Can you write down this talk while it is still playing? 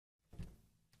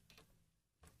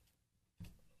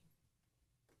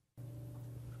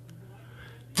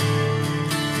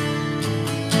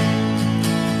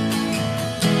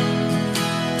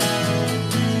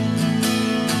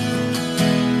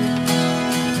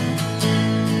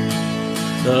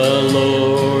The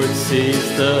Lord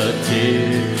sees the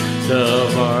tears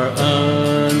of our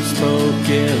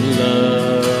unspoken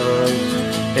love,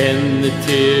 and the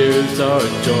tears are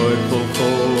joyful,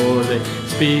 for they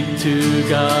speak to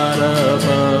God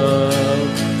above.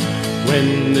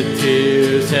 When the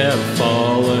tears have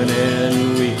fallen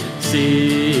and we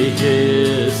see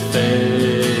His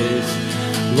face,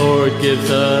 Lord gives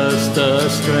us the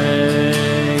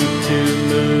strength to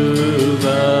move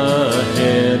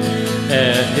ahead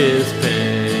at His pace.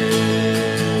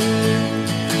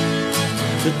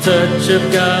 The touch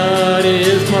of God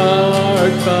is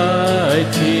marked by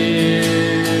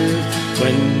tears.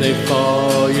 When they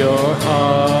fall, your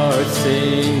heart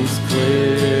sings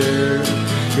clear.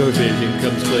 Your vision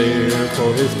comes clear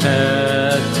for His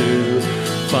path to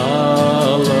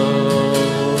follow.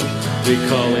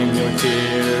 Recalling your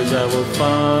tears, I will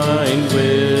find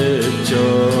with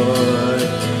joy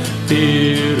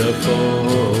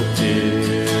beautiful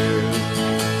tears.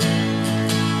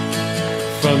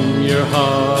 From your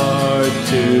heart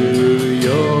to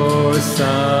your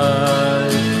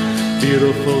side,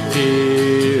 beautiful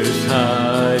tears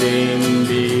hiding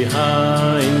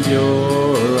behind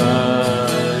your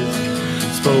eyes.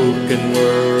 Spoken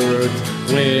words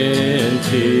when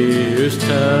tears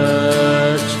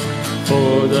touch,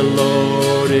 for the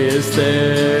Lord is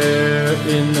there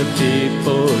in the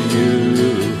people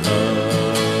you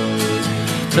hug.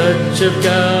 Touch of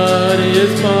God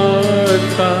is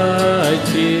marked by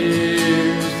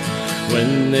tears.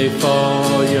 When they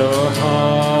fall, your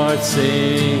heart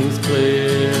sings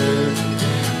clear.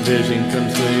 Vision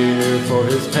comes clear for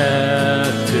His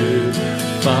path to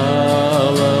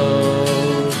follow.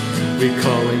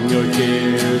 Recalling your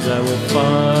tears, I will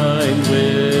find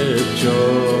with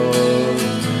joy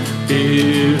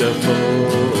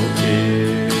beautiful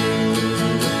tears.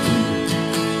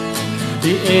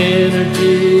 The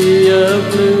energy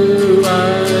of blue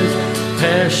eyes,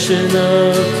 passion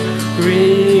of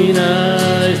green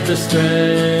eyes, the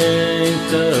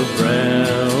strength of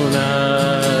brown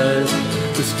eyes.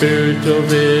 The spiritual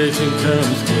vision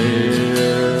comes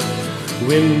clear.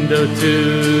 Window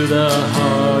to the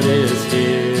heart is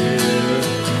here.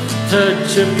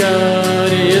 Touch of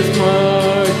God is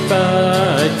marked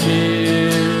by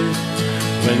tears.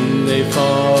 When they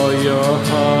fall, your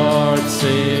heart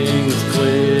sings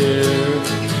clear.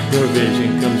 Your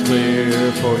vision comes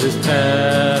clear for His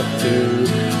path to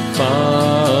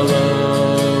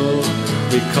follow.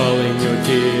 Recalling your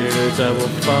tears, I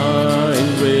will find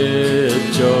with